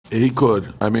He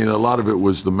could. I mean, a lot of it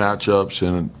was the matchups,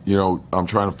 and I'm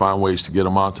trying to find ways to get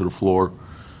him onto the floor.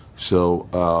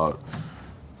 So,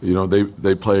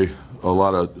 they play a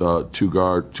lot of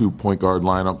two-point guard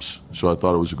lineups. So I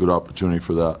thought it was a good opportunity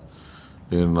for that,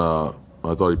 and I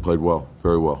thought he played well,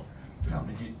 very well.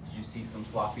 Did you see some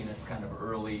sloppiness kind of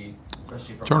early,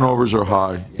 especially from turnovers are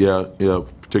high? Yeah,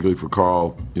 particularly for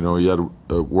Karl. He had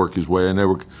to work his way, and they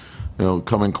were,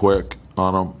 coming quick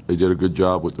on him. They did a good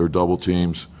job with their double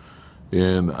teams.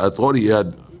 And I thought he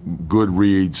had good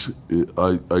reads.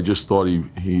 I just thought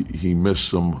he missed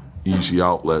some easy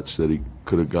outlets that he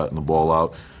could have gotten the ball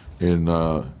out. And,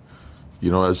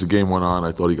 as the game went on,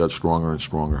 I thought he got stronger and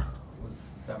stronger. It was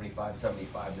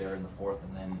 75-75 there in the fourth,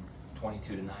 and then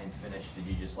 22-9 finish. Did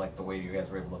you just like the way you guys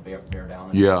were able to bear down?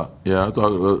 Yeah. I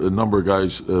thought a number of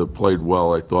guys played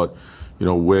well. I thought,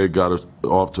 Wig got us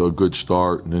off to a good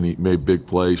start, and then he made big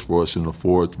plays for us in the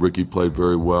fourth. Ricky played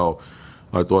very well.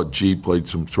 I thought G played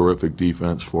some terrific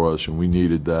defense for us, and we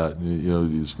needed that.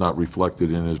 It's not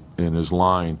reflected in his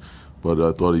line, but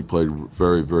I thought he played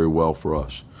very, very well for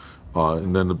us.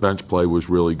 And then the bench play was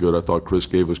really good. I thought Chris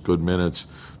gave us good minutes.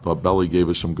 I thought Belly gave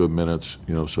us some good minutes.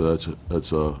 So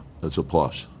that's a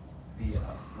plus.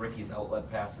 Ricky's outlet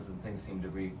passes and things seem to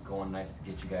be going nice to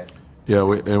get you guys. Yeah,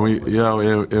 we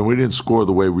didn't score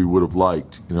the way we would have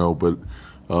liked, but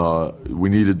we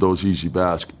needed those easy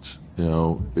baskets,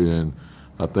 and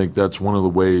I think that's one of the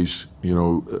ways,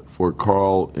 for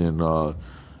Karl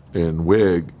and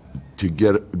Wig to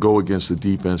go against the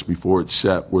defense before it's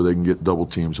set, where they can get double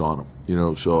teams on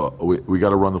them. So we got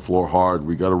to run the floor hard,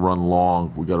 we got to run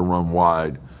long, we got to run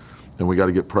wide, and we got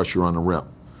to get pressure on the rim.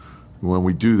 When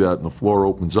we do that and the floor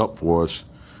opens up for us,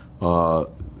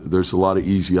 there's a lot of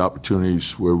easy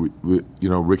opportunities where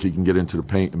Ricky can get into the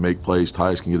paint and make plays,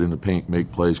 Tyus can get in the paint and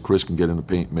make plays, Chris can get in the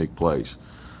paint and make plays.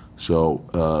 So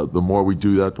the more we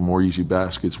do that, the more easy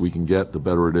baskets we can get, the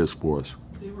better it is for us.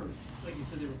 They were, like you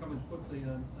said, they were coming quickly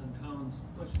on Towns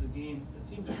much of the game. It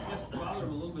seemed to just bother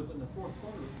him a little bit, but in the fourth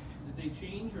quarter, did they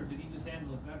change or did he just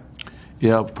handle it better?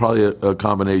 Yeah, probably a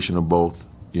combination of both.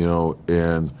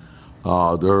 And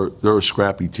they're a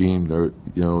scrappy team. They're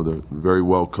very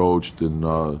well coached, and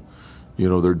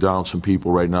they're down some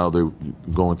people right now. They're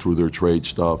going through their trade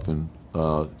stuff, and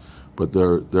but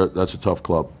that's a tough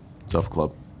club. Tough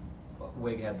club.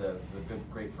 Wig had the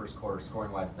great first quarter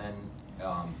scoring wise. Then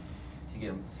to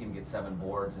see him get 7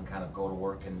 boards and kind of go to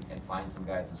work and find some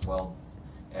guys as well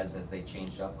as they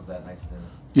changed up. Was that nice to?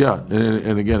 Yeah,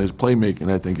 and again, his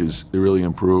playmaking I think is really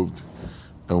improved.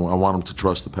 And I want him to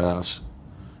trust the pass.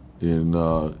 And,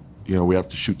 we have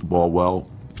to shoot the ball well.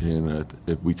 And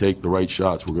if we take the right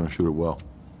shots, we're going to shoot it well.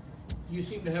 You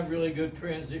seem to have really good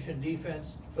transition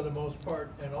defense for the most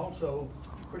part, and also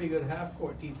pretty good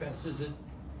half-court defense. Is it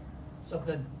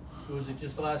something, was it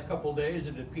just the last couple of days,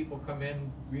 or did people come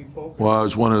in, refocus? Well,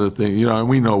 it's one of the things, and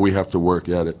we know we have to work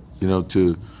at it.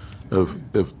 To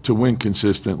win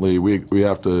consistently, we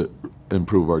have to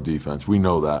improve our defense. We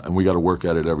know that, and we got to work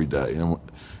at it every day.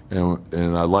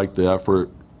 And I like the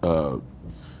effort.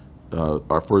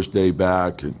 Our first day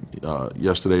back, and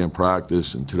yesterday in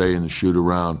practice, and today in the shoot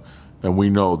around, and we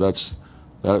know that's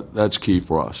key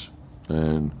for us.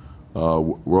 And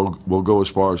we'll go as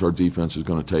far as our defense is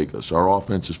going to take us. Our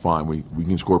offense is fine. We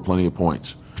can score plenty of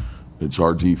points. It's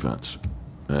our defense,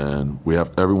 and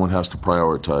everyone has to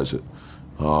prioritize it,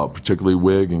 particularly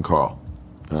Wig and Karl.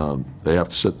 They have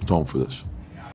to set the tone for this.